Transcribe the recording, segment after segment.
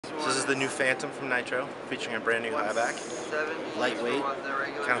So this is the new Phantom from Nitro, featuring a brand new high back. Lightweight,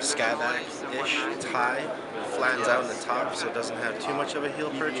 kind of skyback-ish. It's high, flattens out in the top so it doesn't have too much of a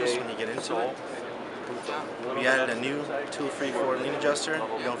heel purchase when you get into it. We added a new tool-free forward lean adjuster.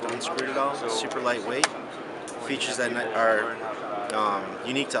 You don't have to unscrew it at all. It's super lightweight. Features that are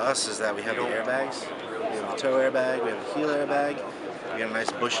unique to us is that we have the airbags. We have the toe airbag, we have the heel airbag. We got a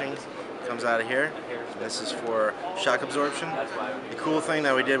nice bushing. Comes out of here. This is for shock absorption. The cool thing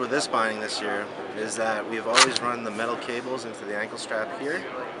that we did with this binding this year is that we've always run the metal cables into the ankle strap here,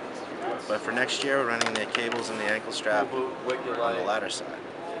 but for next year we're running the cables in the ankle strap on the ladder side.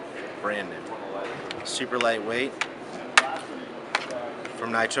 Brand new. Super lightweight.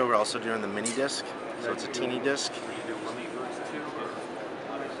 From Nitro we're also doing the mini disc, so it's a teeny disc.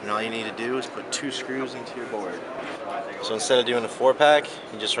 And all you need to do is put 2 screws into your board. So instead of doing a 4-pack,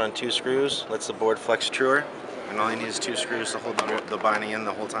 you just run 2 screws, lets the board flex truer, and all you need is 2 screws to hold the binding in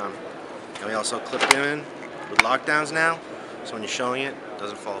the whole time. And we also clip them in with lockdowns now, so when you're showing it, it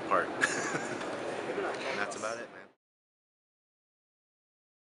doesn't fall apart.